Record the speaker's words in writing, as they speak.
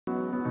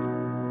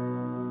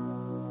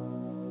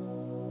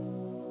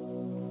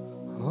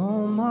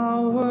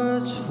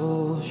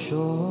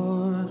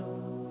short.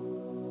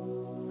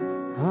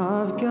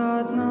 I've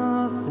got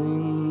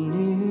nothing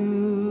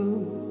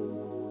new.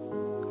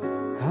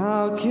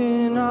 How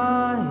can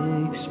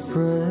I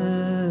express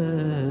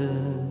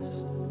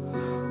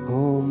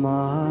all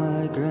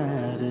my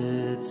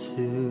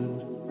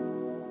gratitude?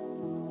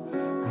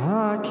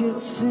 I could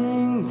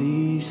sing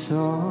these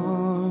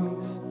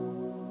songs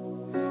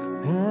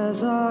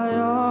as I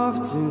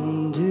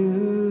often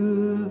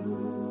do,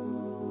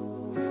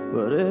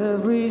 but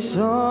every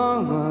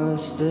song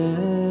must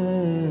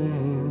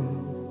end,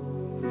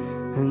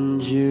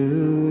 and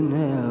you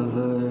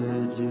never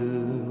do.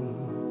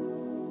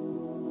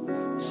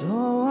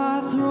 So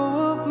I throw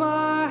up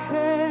my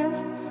hands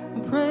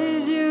and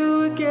praise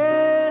you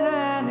again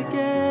and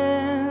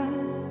again,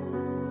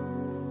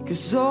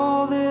 'cause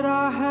all that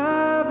I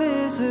have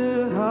is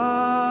a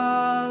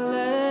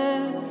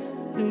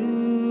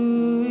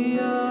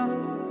hallelujah,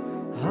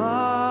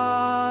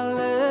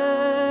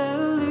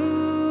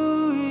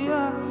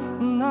 hallelujah.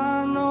 And I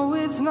know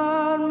it's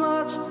not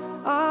much,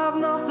 I've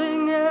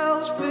nothing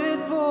else fit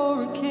for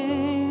a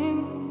king,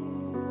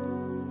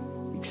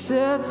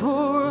 except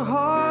for a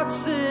heart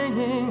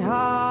singing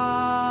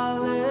hallelujah,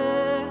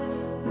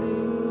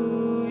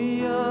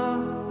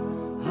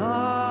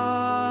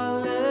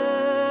 hallelujah.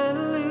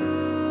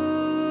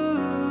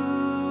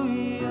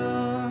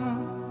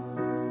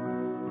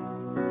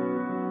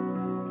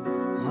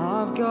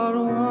 I've got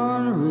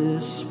one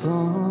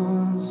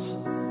response,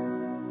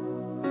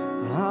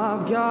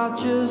 I've got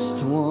just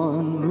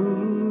one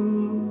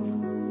move,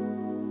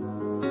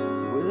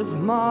 with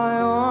my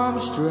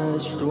arms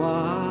stretched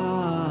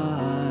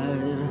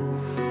wide,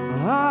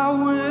 I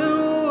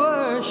will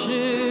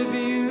worship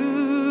you.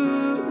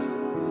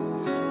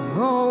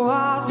 Oh,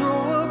 I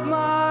throw up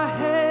my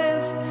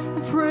hands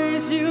and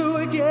praise you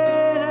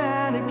again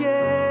and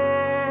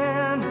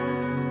again,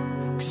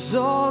 'cause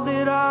all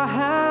that I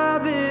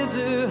have is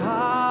a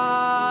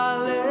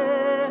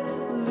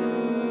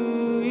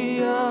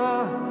hallelujah,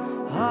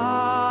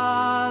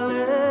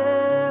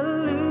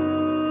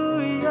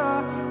 hallelujah.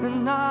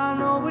 And I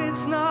know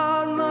it's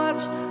not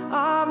much,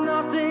 I've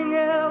nothing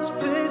else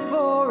fit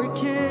for a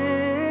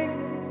king,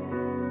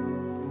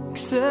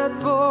 except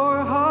for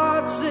a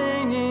heart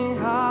singing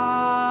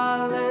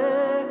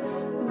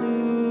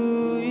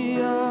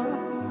hallelujah,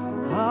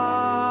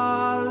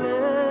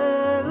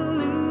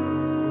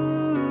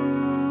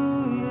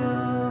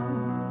 hallelujah.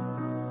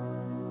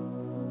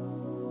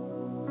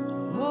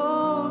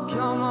 Oh,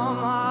 come on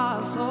my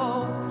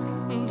soul,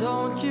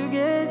 don't you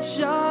get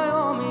shy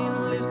on me,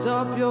 lift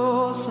up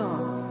your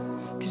song,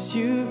 'cause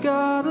you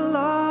got a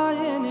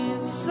lion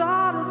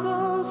inside of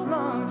those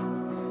lungs.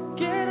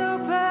 Get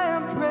up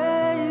and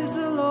praise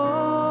the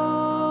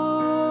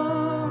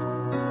Lord.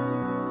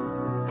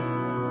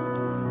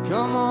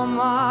 Come on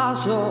my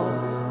soul,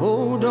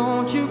 oh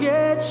don't you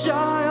get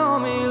shy on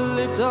me,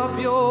 lift up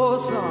your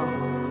song,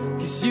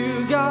 'cause you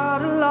got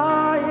a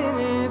lion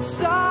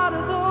inside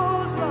of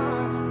those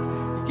lungs.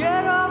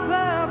 Get up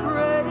and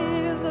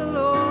praise the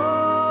Lord.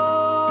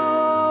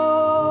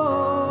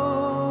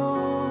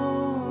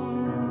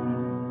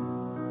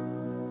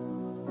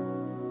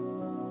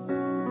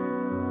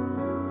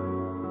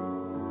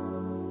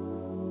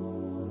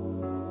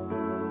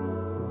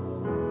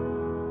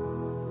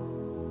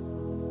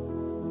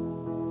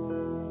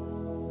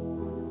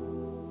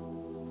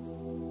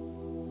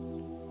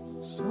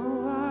 So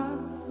I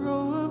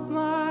throw up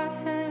my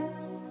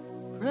hands,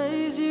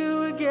 praise you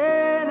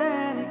again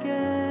and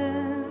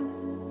again,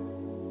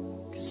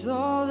 'cause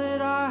all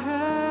that I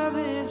have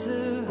is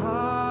a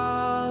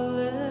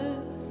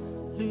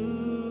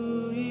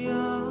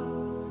hallelujah,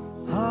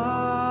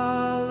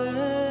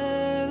 hallelujah.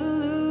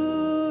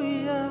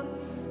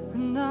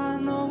 And I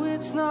know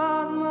it's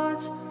not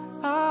much,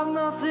 I've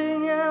nothing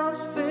else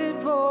fit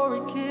for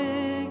a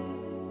king,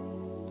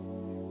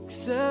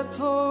 except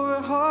for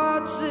a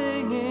heart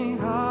singing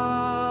hallelujah.